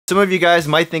Some of you guys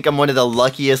might think I'm one of the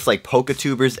luckiest like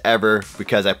Poketubers ever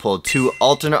because I pulled 2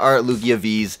 alternate art Lugia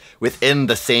Vs within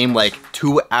the same like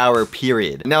 2-hour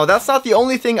period. Now that's not the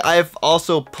only thing I've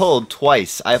also pulled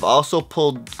twice. I've also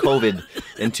pulled COVID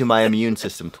into my immune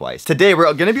system twice. Today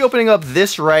we're gonna be opening up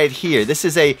this right here. This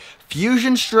is a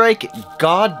Fusion Strike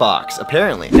God Box,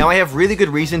 apparently. Now I have really good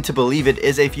reason to believe it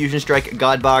is a Fusion Strike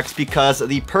God Box because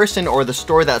the person or the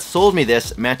store that sold me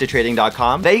this,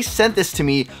 mantatrading.com, they sent this to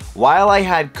me while I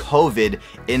had COVID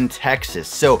in Texas.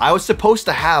 So I was supposed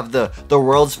to have the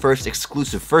world's first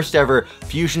exclusive, first ever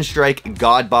Fusion Strike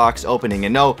God Box opening.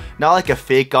 And no, not like a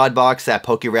fake God Box that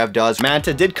PokeRev does.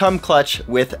 Manta did come clutch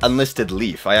with Unlisted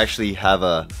Leaf. I actually have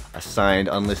a signed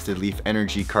Unlisted Leaf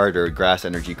energy card or grass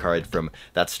energy card from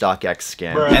that StockX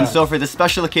scan. Bruh. And so for the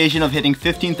special occasion of hitting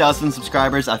 15,000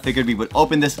 subscribers, I figured we would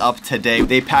open this up today.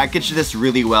 They packaged this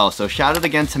really well, so shout out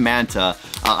again to Manta.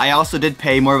 I also did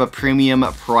pay more of a premium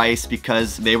price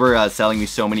because they were selling me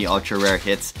so many ultra rare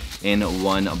hits in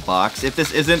one box. If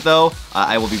this isn't though,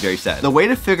 I will be very sad. The way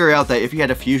to figure out that if you had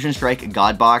a Fusion Strike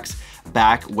God Box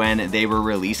back when they were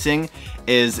releasing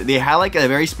is they had like a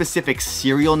very specific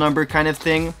serial number kind of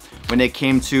thing when it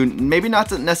came to maybe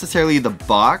not necessarily the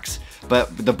box,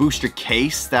 but the booster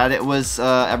case that it was,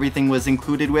 everything was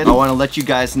included with. I want to let you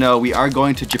guys know we are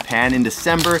going to Japan in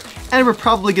December, and we're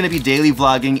probably going to be daily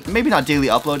vlogging, maybe not daily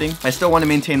uploading. I still want to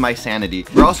maintain my sanity.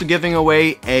 We're also giving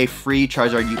away a free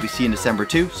Charizard UPC in December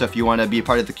too, so if you want to be a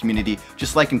part of the community,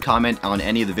 just like and comment on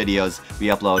any of the videos we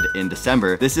upload in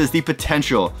December. This is the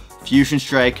potential Fusion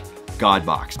Strike God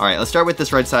Box. All right, let's start with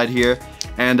this right side here.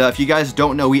 And if you guys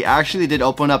don't know, we actually did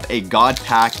open up a God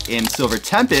Pack in Silver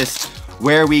Tempest,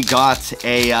 where we got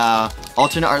a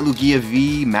alternate art Lugia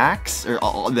V Max, or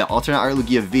the alternate art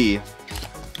Lugia V,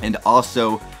 and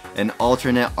also an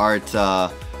alternate art,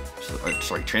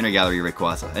 sorry, Trainer Gallery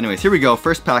Rayquaza. Anyways, here we go.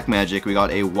 First pack magic. We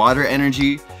got a Water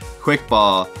Energy, Quick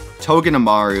Ball,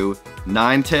 Togedemaru,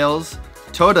 Ninetales,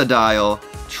 Totodile,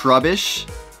 Trubbish,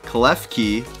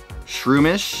 Klefki,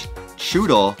 Shroomish,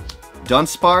 Choodle,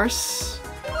 Dunsparce,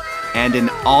 and an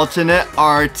alternate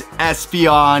art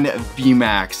Espeon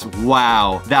VMAX.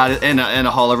 Wow. That is, and a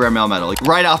holo rare Melmetal, like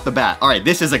right off the bat. All right,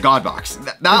 this is a God Box.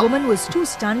 The woman was too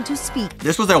stunned to speak.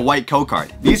 This was a white code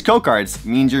card. These code cards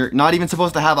means you're not even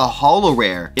supposed to have a holo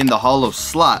rare in the holo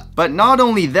slot. But not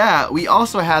only that, we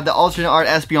also have the alternate art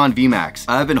Espeon VMAX.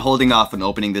 I've been holding off on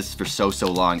opening this for so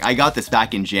long. I got this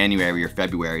back in January or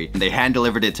February, and they hand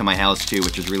delivered it to my house too,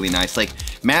 which was really nice. Like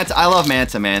Manta, I love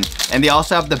Manta, man. And they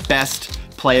also have the best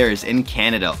players in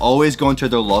Canada, always going to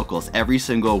their locals every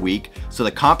single week. So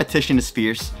the competition is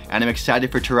fierce, and I'm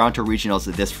excited for Toronto Regionals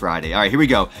this Friday. All right, here we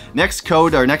go. Next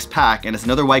code, or next pack, and it's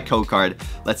another white code card.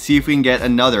 Let's see if we can get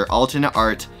another alternate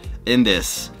art in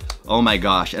this. Oh my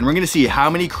gosh. And we're gonna see how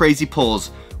many crazy pulls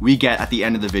we get at the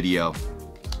end of the video.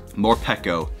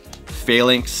 Morpeko,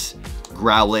 Phalanx,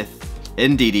 Growlithe,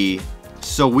 Indeedee,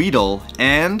 Soweedle,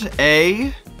 and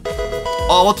a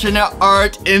alternate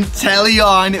art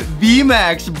Inteleon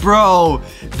VMAX, bro.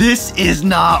 This is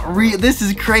not real. This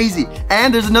is crazy.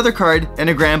 And there's another card and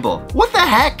a Granbull. What the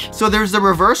heck? So there's the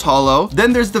reverse holo,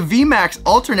 then there's the VMAX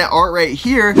alternate art right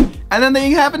here, and then they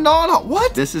have a non.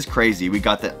 What? This is crazy. We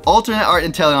got the alternate art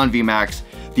Inteleon VMAX,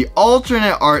 the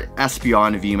alternate art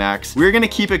Espeon VMAX. We're gonna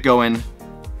keep it going.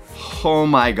 Oh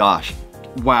my gosh.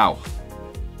 Wow.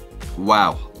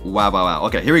 Wow. Wow.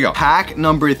 Okay, here we go. Pack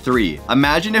number 3.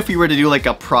 Imagine if we were to do like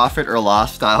a profit or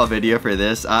loss style video for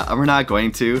this. We're not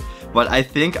going to, but I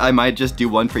think I might just do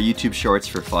one for YouTube Shorts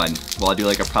for fun. Well, I'll do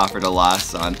like a profit or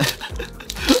loss on...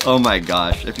 Oh my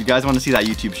gosh. If you guys want to see that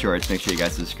YouTube Shorts, make sure you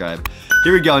guys subscribe.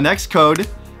 Here we go. Next code,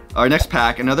 or next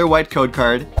pack, another white code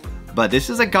card. But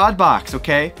this is a God Box,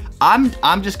 okay? I'm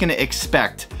just gonna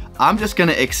expect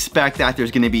that there's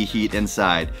gonna be heat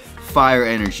inside. Fire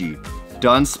Energy,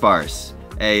 Dunsparce,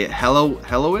 a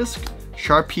Helloisk,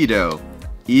 Sharpedo,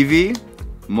 Eevee,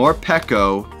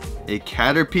 Morpeko, a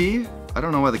Caterpie, I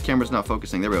don't know why the camera's not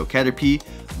focusing, there we go, Caterpie,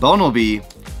 Bunnelby,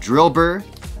 Drillbur,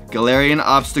 Galarian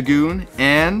Obstagoon,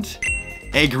 and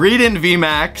a Greedent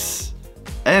VMAX.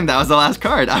 And that was the last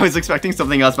card. I was expecting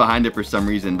something else behind it for some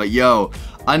reason, but yo,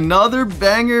 another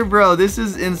banger, bro. This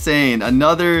is insane.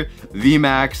 Another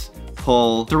VMAX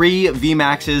pull. 3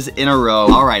 VMAXs in a row.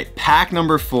 All right, pack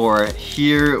number 4,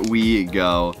 here we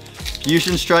go.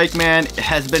 Fusion Strike, man,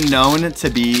 has been known to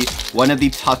be one of the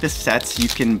toughest sets you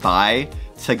can buy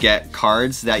to get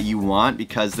cards that you want,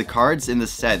 because the cards in the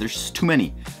set, there's just too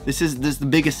many. This is the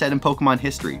biggest set in Pokemon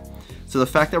history. So the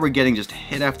fact that we're getting just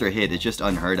hit after hit is just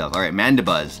unheard of. All right,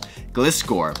 Mandibuzz,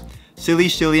 Gliscor,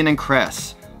 Cillian and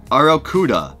Cress,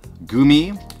 Arrokuda,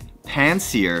 Gumi,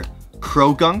 Pansear,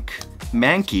 Krogunk,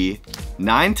 Mankey,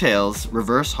 Ninetales,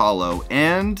 Reverse Hollow,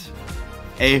 and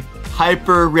a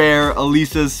hyper rare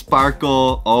Elisa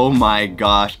Sparkle. Oh my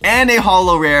gosh. And a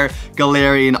holo rare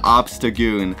Galarian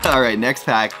Obstagoon. Alright, next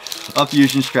pack of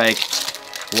Fusion Strike.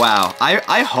 Wow.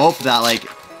 I hope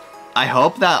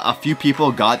that a few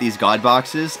people got these God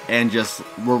boxes and just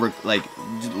were like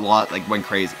went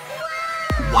crazy.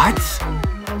 What?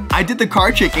 I did the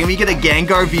card trick and we get a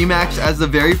Gengar VMAX as the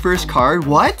very first card?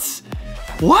 What?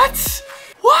 What?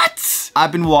 What?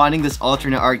 I've been wanting this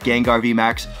alternate art Gengar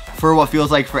VMAX for what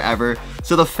feels like forever.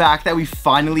 So the fact that we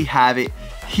finally have it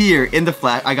here in the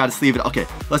flat, I gotta sleeve it. Okay,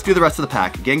 let's do the rest of the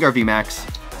pack. Gengar VMAX,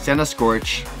 Senna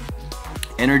Scorch,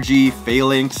 Energy,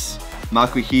 Phalanx,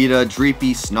 Makuhita,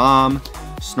 Dreepy, Snom,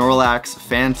 Snorlax,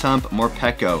 Phantump,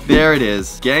 Morpeko. There it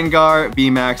is. Gengar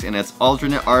VMAX and its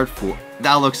alternate art for...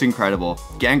 That looks incredible.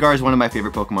 Gengar is one of my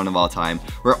favorite Pokemon of all time.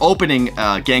 We're opening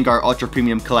Gengar Ultra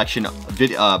Premium Collection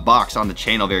box on the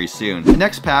channel very soon. The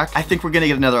next pack, I think we're gonna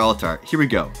get another alt art. Here we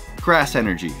go. Grass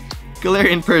Energy,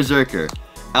 Galarian Berserker,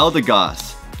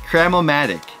 Eldegoss,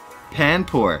 Cramomatic,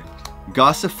 Panpour,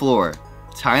 Gossifleur,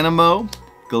 Tynamo,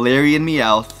 Galarian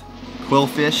Meowth,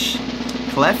 Quillfish,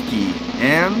 Klefki,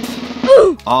 and...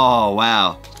 Oh,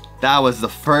 wow. That was the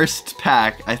first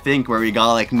pack, I think, where we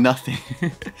got like nothing.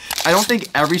 I don't think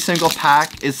every single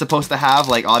pack is supposed to have,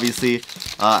 like, obviously,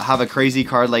 have a crazy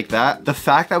card like that. The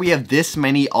fact that we have this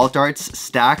many alt arts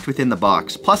stacked within the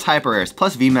box, plus hyper rares,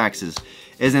 plus VMAXs,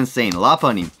 is insane.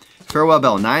 Lopunny, Farewell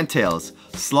Bell, Ninetales,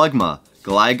 Slugma,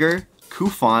 Gligar,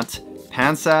 Cufant,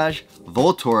 Pansage,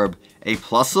 Voltorb, a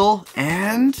Plusle,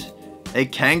 and a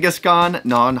Kangaskhan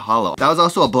non-holo. That was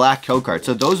also a black code card.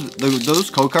 So those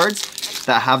code cards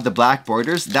that have the black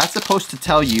borders, that's supposed to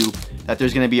tell you that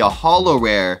there's gonna be a holo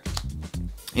rare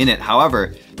in it.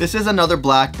 However, this is another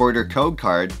black border code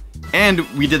card, and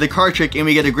we did the card trick and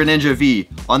we get a Greninja V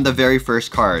on the very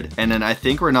first card. And then I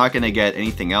think we're not gonna get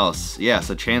anything else. Yeah,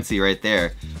 so Chansey right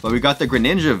there. But we got the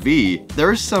Greninja V.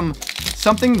 There's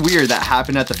something weird that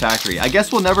happened at the factory. I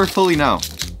guess we'll never fully know.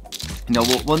 No,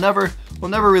 we'll never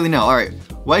really know. All right,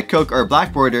 white coke or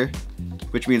black border,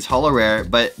 which means holo rare,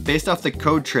 but based off the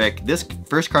code trick, this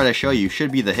first card I show you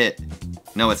should be the hit.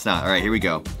 No, it's not. All right, here we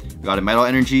go. We got a Metal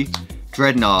Energy,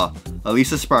 Dreadnought,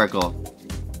 Elisa Sparkle,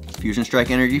 Fusion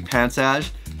Strike Energy,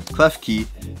 Pansage, Klefki,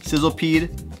 Sizzlepede,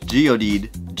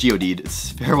 Geodude,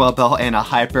 Farewell Bell, and a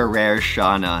hyper rare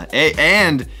Shauna.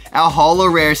 And a holo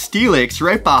rare Steelix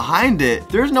right behind it.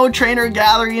 There's no trainer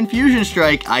gallery in Fusion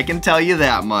Strike, I can tell you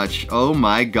that much. Oh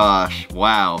my gosh,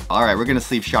 wow. All right, we're gonna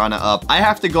sleeve Shauna up. I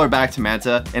have to go back to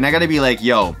Manta, and I gotta be like,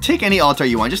 yo, take any alt art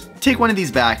you want. Just take one of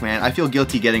these back, man. I feel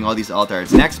guilty getting all these alt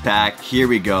arts. Next pack, here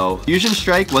we go. Fusion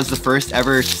Strike was the first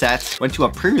ever set, went to a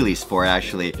pre-release for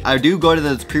actually. I do go to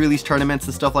those pre-release tournaments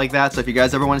and stuff like that, so if you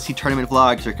guys ever wanna see tournament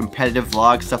vlogs or competitive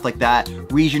vlogs, stuff like that,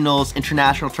 regionals,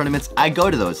 international tournaments, I go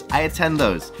to those, I attend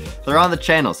those. They're on the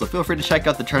channel, so feel free to check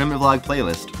out the tournament vlog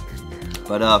playlist.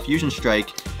 But Fusion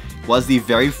Strike was the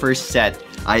very first set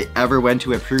I ever went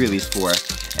to a pre-release for,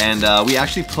 and we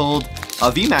actually pulled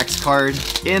a VMAX card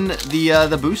in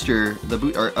the booster,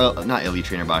 not Elite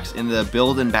Trainer box, in the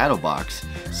Build and Battle box.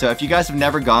 So if you guys have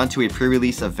never gone to a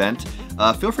pre-release event,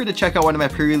 feel free to check out one of my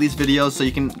pre-release videos so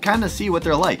you can kind of see what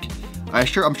they're like. I'm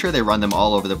sure they run them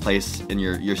all over the place in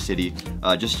your city.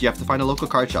 Just you have to find a local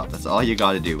card shop. That's all you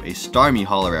gotta do. A Starmie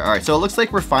holo rare. All right, so it looks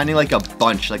like we're finding like a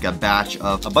batch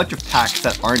of packs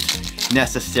that aren't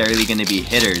necessarily gonna be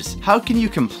hitters. How can you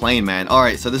complain, man? All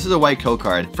right, so this is a white code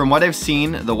card. From what I've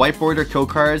seen, the white border code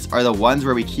cards are the ones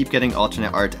where we keep getting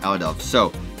alternate art out of.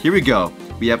 So here we go.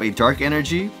 We have a Dark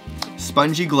Energy,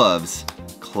 Spongy Gloves,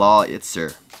 Claw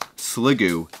Itzer,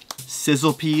 Sliggoo,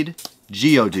 Sizzlepede,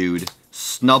 Geodude,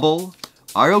 Snubble,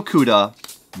 Arokuda,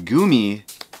 Gumi,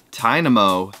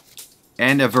 Tynamo,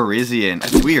 and a Virizion.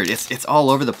 It's weird, it's all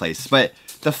over the place. But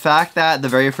the fact that the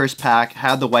very first pack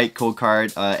had the white code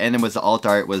card and it was the alt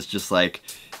art was just like,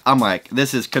 I'm like,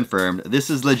 this is confirmed. This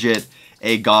is legit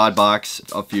a god box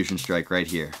of Fusion Strike right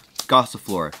here.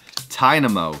 Gossifleur,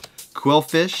 Tynamo,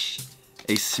 Quillfish,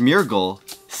 a Smeargle,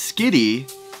 Skitty,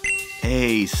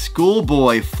 a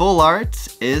Schoolboy full art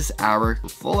is our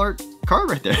full art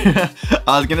card right there.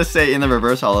 I was gonna say in the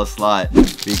reverse holo slot,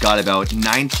 we got about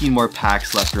 19 more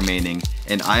packs left remaining,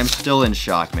 and I'm still in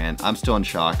shock, man. I'm still in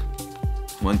shock.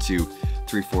 1, 2,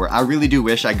 3, 4. I really do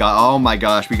wish I got, oh my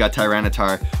gosh, we got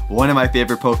Tyranitar, one of my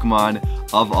favorite Pokemon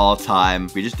of all time.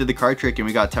 We just did the card trick and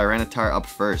we got Tyranitar up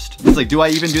first. It's like, do I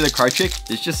even do the card trick?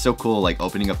 It's just so cool, like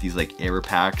opening up these like error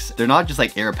packs. They're not just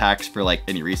like error packs for like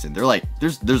any reason. They're like,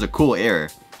 there's a cool error.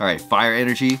 All right, Fire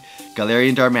Energy,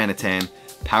 Galarian Darmanitan,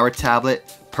 Power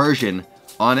Tablet, Persian,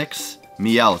 Onyx,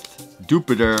 Meowth,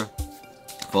 Jupiter,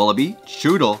 Fullaby,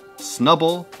 Choodle,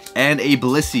 Snubble, and a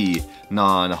Blissey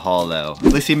non-holo.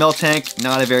 Blissey Miltank,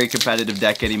 not a very competitive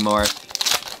deck anymore.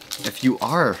 If you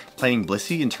are playing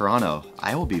Blissey in Toronto,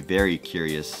 I will be very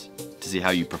curious to see how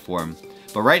you perform.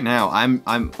 But right now,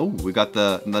 oh, we got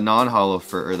the non-holo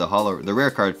for, or the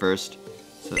rare card first.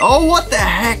 So, oh, what the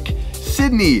heck?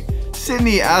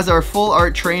 Sydney as our full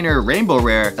art trainer rainbow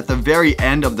rare at the very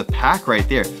end of the pack right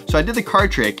there. So I did the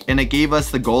card trick and it gave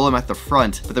us the Golem at the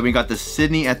front, but then we got the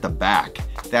Sydney at the back.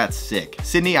 That's sick.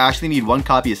 Sydney, I actually need one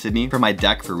copy of Sydney for my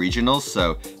deck for regionals,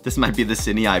 so this might be the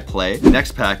Sydney I play.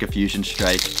 Next pack of Fusion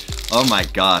Strike. Oh my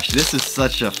gosh, this is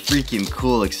such a freaking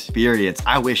cool experience.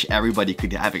 I wish everybody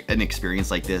could have an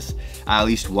experience like this at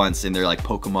least once in their like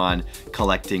Pokemon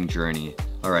collecting journey.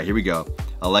 All right, here we go.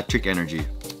 Electric Energy,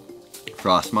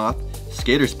 Frostmoth,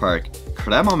 Skater's Park,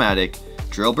 Cramomatic,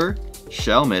 Drillbur,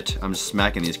 Shelmet. I'm just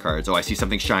smacking these cards. Oh, I see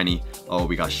something shiny. Oh,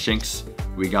 we got Shinx,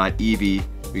 we got Eevee,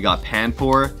 we got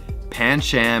Panpour,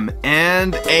 Pancham,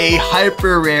 and a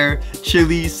hyper rare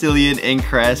Cillian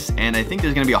Ingress. And I think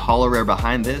there's gonna be a holo rare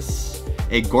behind this.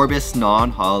 A Gorbis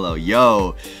non-holo.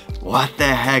 Yo, what the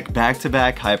heck?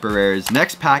 Back-to-back hyper rares.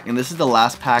 Next pack, and this is the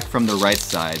last pack from the right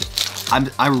side.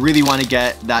 I really want to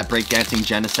get that breakdancing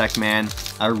Genesect, man.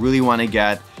 I really want to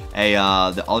get a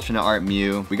the alternate art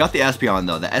Mew. We got the Espeon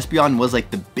though. The Espeon was like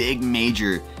the big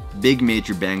major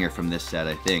banger from this set,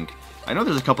 I think. I know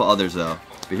there's a couple others though,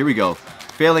 but here we go.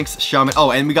 Phalanx, Shaman.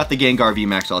 Oh, and we got the Gengar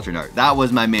VMAX alternate art. That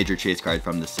was my major chase card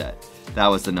from the set. That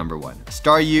was the number one.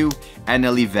 Staryu and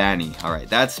Elivani. All right,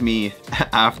 that's me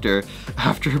after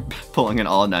pulling an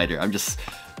all-nighter. I'm just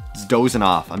dozing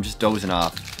off. I'm just dozing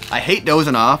off. I hate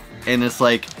dozing off, and it's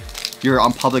like you're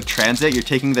on public transit, you're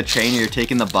taking the train, or you're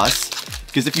taking the bus,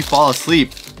 because if you fall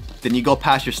asleep, then you go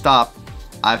past your stop.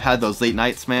 I've had those late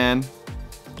nights, man,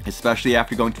 especially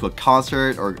after going to a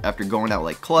concert or after going out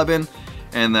like clubbing,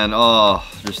 and then oh,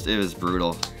 just it was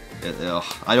brutal.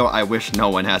 I wish no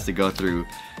one has to go through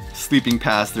sleeping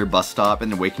past their bus stop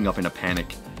and then waking up in a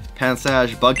panic.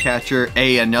 Pansage, Bugcatcher,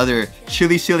 another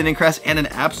Cillian Ingress, and an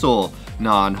Absol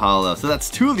non-holo. So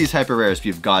that's two of these hyper rares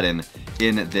we've gotten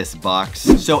in this box.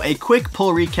 So a quick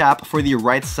pull recap for the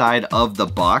right side of the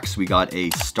box. We got a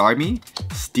Starmie,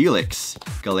 Steelix,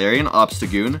 Galarian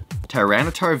Obstagoon,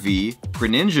 Tyranitar V,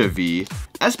 Greninja V,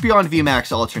 Espeon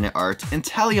VMAX alternate art,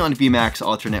 Inteleon VMAX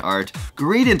alternate art,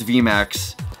 Gradient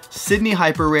VMAX, Sydney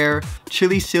Hyper Rare,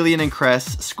 Cillian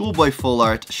Ingress, Schoolboy Full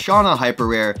Art, Shauna Hyper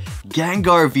Rare,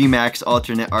 Gengar VMAX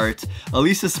alternate art,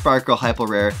 Elisa Sparkle Hyper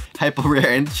Rare,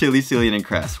 and Cillian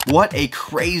Ingress. What a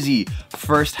crazy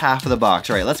first half of the box.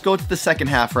 All right, let's go to the second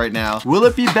half right now. Will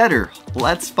it be better?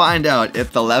 Let's find out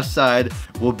if the left side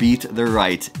will beat the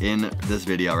right in this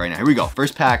video right now. Here we go.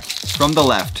 First pack from the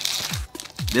left.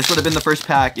 This would have been the first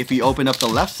pack if we opened up the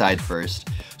left side first.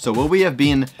 So would we have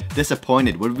been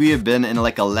disappointed? Would we have been in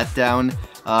like a letdown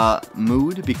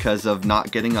mood because of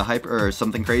not getting a hyper or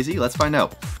something crazy? Let's find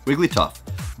out. Wigglytuff,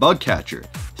 Bugcatcher,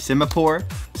 Simipour,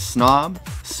 Snob,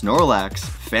 Snorlax,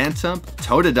 Phantom,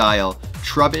 Totodile,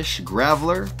 Trubbish,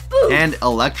 Graveler, and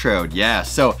Electrode. Yeah,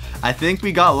 so I think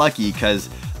we got lucky because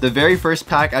the very first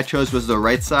pack I chose was the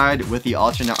right side with the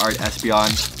alternate art Espeon.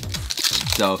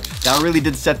 So that really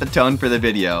did set the tone for the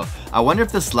video. I wonder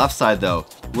if this left side though,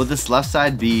 will this left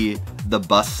side be the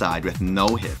bus side with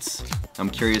no hits? I'm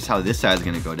curious how this side is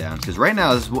gonna go down, because right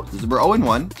now we're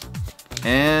 0-1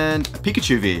 and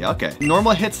Pikachu V. Okay,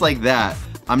 normal hits like that,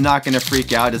 I'm not gonna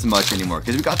freak out as much anymore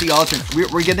because we got the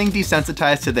alternate. We're getting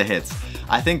desensitized to the hits.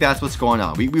 I think that's what's going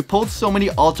on. We pulled so many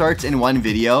alt arts in one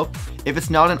video. If it's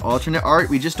not an alternate art,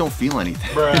 we just don't feel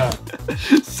anything.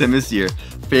 Simisear,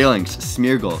 Phalanx,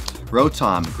 Smeargle,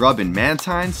 Rotom, Grubbin,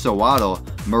 Mantine, Sewaddle,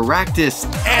 Maractus,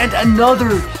 and another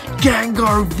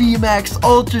Gengar VMAX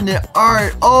alternate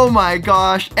art. Oh my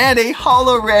gosh, and a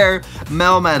holo rare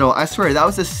Melmetal. I swear, that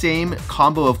was the same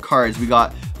combo of cards we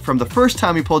got from the first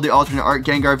time we pulled the alternate art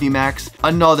Gengar VMAX.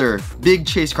 Another big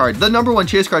chase card, the number one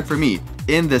chase card for me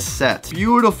in this set.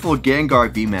 Beautiful Gengar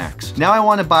VMAX. Now I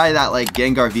want to buy that like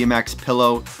Gengar VMAX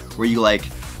pillow where you like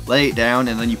lay it down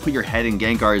and then you put your head in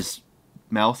Gengar's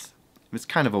mouth. It's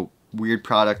kind of a weird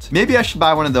product. Maybe I should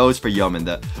buy one of those for Yeoman,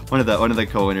 one of the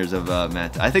co-winners of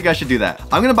Manta. I think I should do that.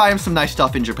 I'm gonna buy him some nice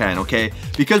stuff in Japan, okay?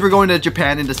 Because we're going to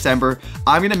Japan in December,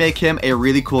 I'm gonna make him a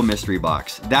really cool mystery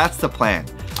box. That's the plan.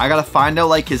 I gotta find out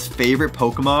like his favorite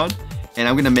Pokemon, and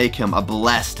I'm gonna make him a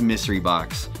blessed mystery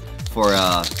box for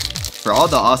all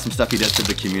the awesome stuff he does to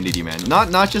the community, man.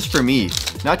 Not just for me,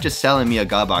 not just selling me a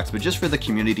God box, but just for the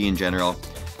community in general.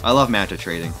 I love Manta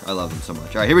trading. I love them so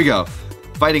much. All right, here we go.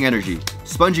 Fighting Energy,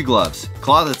 Spongy Gloves,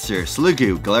 Clawitzer,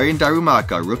 Sliggoo, Galarian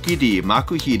Darumaka, Rookie D,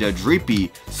 Makuhita,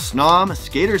 Dreepy, Snom,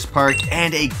 Skaters Park,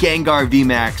 and a Gengar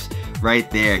VMAX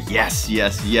right there. Yes,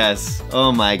 yes, yes.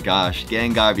 Oh my gosh,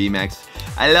 Gengar VMAX.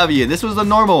 I love you. This was the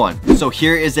normal one. So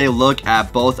here is a look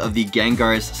at both of the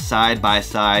Gengars side by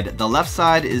side. The left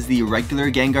side is the regular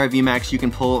Gengar VMAX you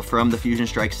can pull from the Fusion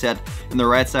Strike set, and the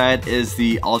right side is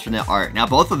the alternate art. Now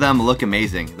both of them look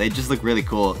amazing. They just look really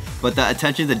cool, but the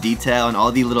attention to detail and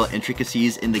all the little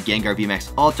intricacies in the Gengar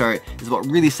VMAX alt art is what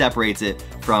really separates it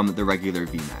from the regular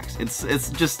VMAX. It's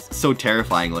just so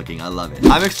terrifying looking. I love it.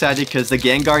 I'm excited because the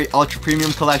Gengar Ultra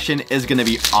Premium collection is gonna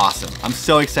be awesome. I'm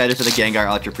so excited for the Gengar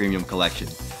Ultra Premium collection.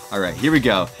 All right, here we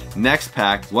go. Next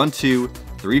pack, 1, 2,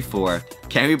 3, 4.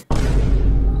 Can we?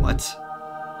 What?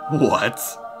 What?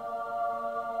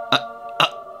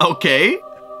 Okay.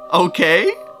 Okay.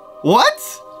 What?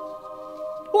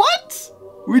 What?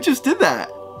 We just did that.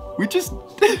 We just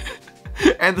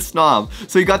and the Snom.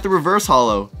 So you got the reverse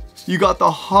holo. You got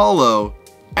the holo.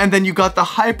 And then you got the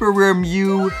hyper rare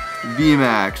Mew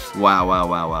VMAX. Wow, wow,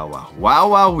 wow, wow, wow. Wow,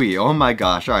 wow, wee. Oh my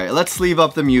gosh. All right, let's sleeve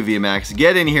up the Mew VMAX.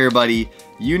 Get in here, buddy.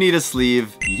 You need a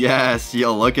sleeve. Yes,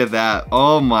 yo, look at that.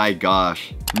 Oh my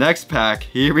gosh. Next pack,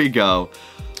 here we go.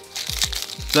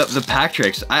 The pack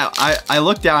tricks. I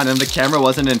looked down and the camera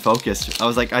wasn't in focus. I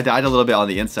was like, I died a little bit on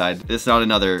the inside. It's not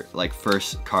another like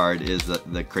first card is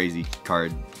the crazy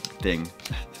card thing.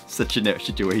 Such a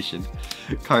situation.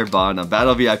 Carvana,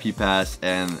 Battle VIP Pass,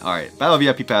 and all right, Battle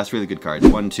VIP Pass, really good card.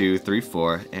 1, 2, 3,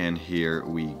 4, and here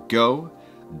we go.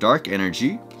 Dark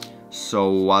Energy,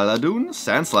 Sowaladun,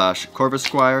 Sandslash,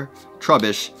 Corvusquire,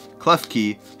 Trubbish,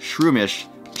 Klefki, Shroomish,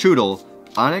 Choodle,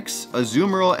 Onyx,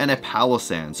 Azumarill, and a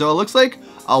Palossand. So it looks like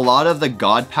a lot of the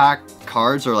God Pack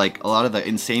cards, or like a lot of the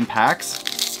insane packs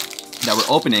that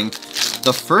we're opening,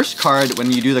 the first card when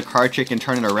you do the card trick and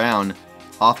turn it around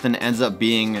often ends up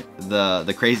being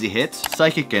the crazy hits.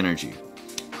 Psychic Energy,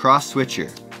 Cross Switcher,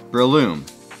 Breloom,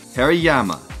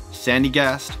 Hariyama,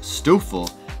 Sandygast,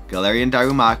 Stoufel, Galarian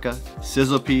Darumaka,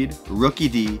 Sizzlepede, Rookie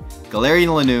D, Galarian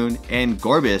Lanoon, and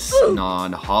Gorbis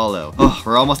non-holo. Oh,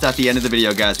 we're almost at the end of the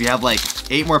video, guys. We have like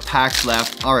 8 more packs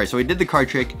left. All right, so we did the card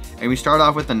trick, and we start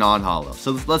off with the non-holo.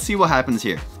 So let's see what happens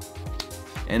here.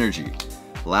 Energy,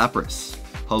 Lapras,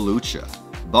 Hawlucha,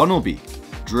 Bunnelby,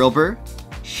 Drillbur,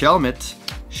 Shelmet,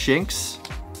 Shinx,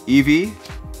 Eevee,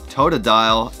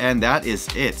 Totodile, and that is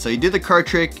it. So you do the card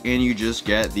trick and you just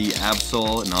get the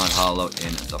Absol non-holo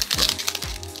in the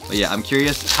front. But yeah, I'm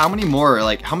curious how many more,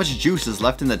 like how much juice is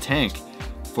left in the tank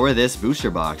for this booster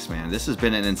box, man. This has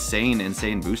been an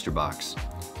insane booster box.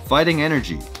 Fighting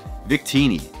Energy,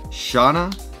 Victini,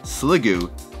 Shauna,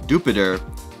 Sliggoo, Dupiter,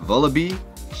 Vullaby,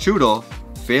 Choodle,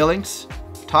 Phalanx,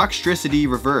 Toxtricity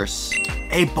Reverse,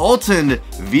 a Bolton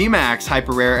VMAX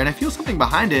Hyper Rare, and I feel something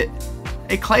behind it.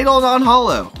 A Claydol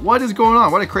non-holo. What is going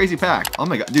on? What a crazy pack. Oh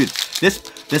my god, dude,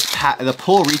 the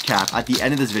pull recap at the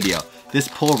end of this video, this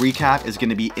pull recap is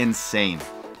gonna be insane.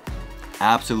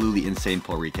 Absolutely insane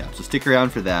pull recap. So stick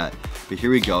around for that. But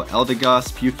here we go.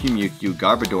 Eldegoss, Mewtwo,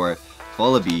 Garbodor,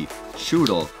 Vullaby,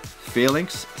 Choodle,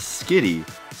 Phalanx, Skitty,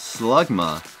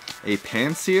 Slugma, a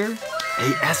Pansear,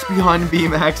 a Espeon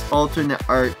VMAX alternate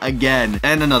art again,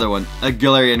 and another one, a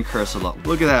Galarian Cursola.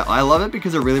 Look at that. I love it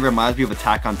because it really reminds me of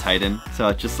Attack on Titan. So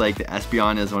it's just like the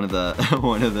Espeon is one of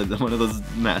those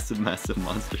massive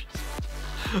monsters.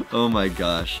 Oh my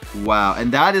gosh. Wow.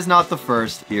 And that is not the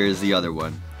first. Here's the other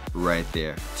one right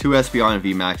there. 2 Espeon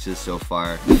VMAXs so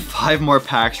far. 5 more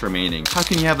packs remaining. How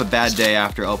can you have a bad day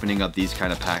after opening up these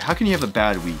kind of packs? How can you have a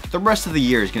bad week? The rest of the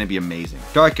year is going to be amazing.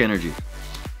 Dark Energy,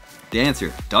 Dancer,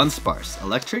 Dunsparce,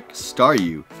 Electric,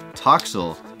 Staryu,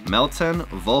 Toxel, Melton,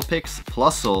 Vulpix,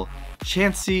 Plusle,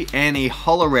 Chansey, and a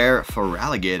Holo Rare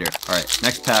Feraligatr. Alright,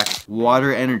 next pack.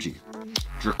 Water Energy,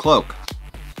 Dracloak,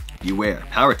 Beware,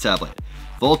 Power Tablet,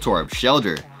 Voltorb,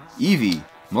 Shelder, Eevee,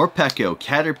 Morpeko,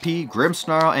 Caterpie,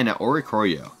 Grimmsnarl, and an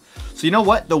Oricorio. So you know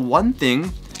what? The one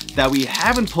thing that we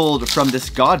haven't pulled from this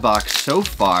God box so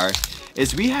far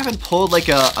is we haven't pulled like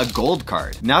a gold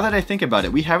card. Now that I think about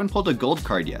it, we haven't pulled a gold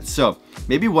card yet. So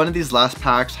maybe one of these last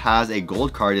packs has a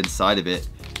gold card inside of it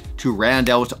to round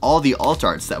out all the alt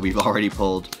arts that we've already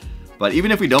pulled. But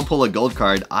even if we don't pull a gold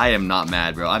card, I am not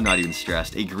mad, bro. I'm not even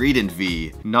stressed. A Greedent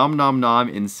V, Nom Nom Nom,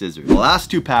 in Scissors. The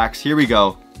last 2 packs, here we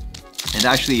go. And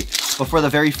actually, before the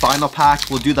very final pack,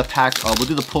 we'll do the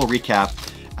pull recap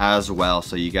as well,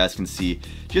 so you guys can see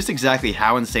just exactly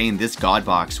how insane this God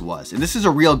box was. And this is a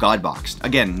real God box.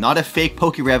 Again, not a fake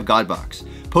PokeRev God box.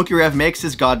 PokeRev makes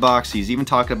his God box. He's even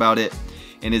talked about it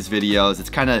in his videos. It's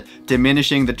kind of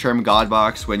diminishing the term God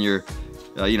box when you're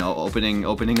you know,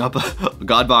 opening up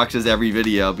God boxes every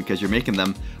video because you're making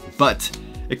them. But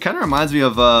it kind of reminds me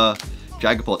of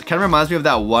Dragapult. It kind of reminds me of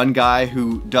that one guy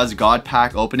who does God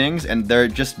pack openings, and they're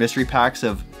just mystery packs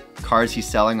of cards he's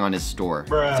selling on his store.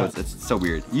 So it's so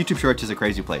weird. YouTube Shorts is a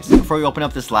crazy place. Before we open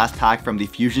up this last pack from the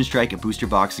Fusion Strike Booster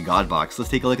Box God Box,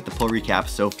 let's take a look at the pull recap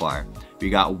so far.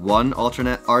 We got one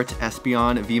alternate art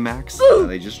Espeon VMAX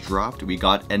they just dropped. We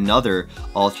got another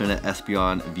alternate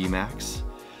Espeon VMAX,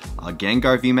 a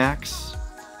Gengar VMAX,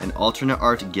 an alternate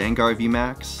art Gengar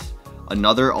VMAX,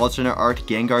 another alternate art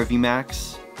Gengar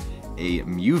VMAX, a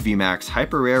Mew VMAX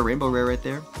Hyper Rare, Rainbow Rare right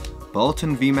there,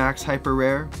 Bolton VMAX Hyper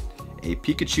Rare, a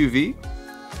Pikachu V,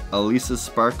 Elisa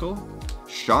Sparkle,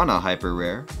 Shauna Hyper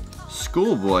Rare,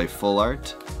 Schoolboy Full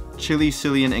Art, Chili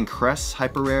Cillian and Cress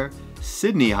Hyper Rare,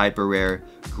 Sydney Hyper Rare,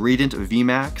 Greedent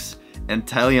VMAX,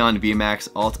 Enteleon VMAX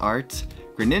Alt Art,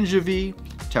 Greninja V,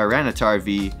 Tyranitar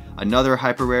V, another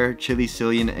Hyper Rare Chili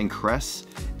Cillian and Cress,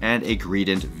 and a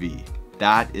Greedent V.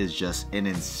 That is just an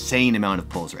insane amount of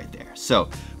pulls right there. So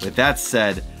with that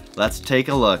said, let's take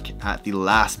a look at the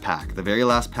last pack, the very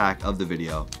last pack of the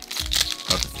video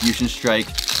of the Fusion Strike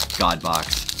God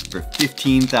Box for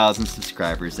 15,000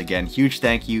 subscribers. Again, huge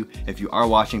thank you if you are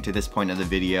watching to this point of the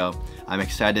video. I'm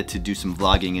excited to do some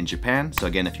vlogging in Japan. So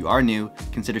again, if you are new,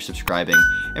 consider subscribing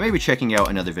and maybe checking out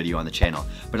another video on the channel.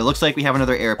 But it looks like we have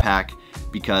another air pack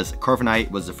because Corviknight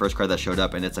was the first card that showed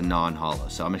up and it's a non-holo.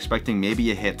 So I'm expecting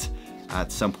maybe a hit at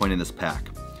some point in this pack.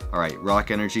 All right,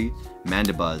 Rock Energy,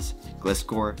 Mandibuzz,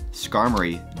 Gliscor,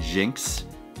 Skarmory, Jinx,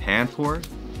 Panpour,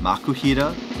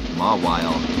 Makuhita,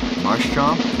 Mawile,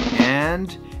 Marshtomp,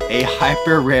 and a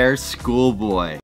Hyper Rare Schoolboy.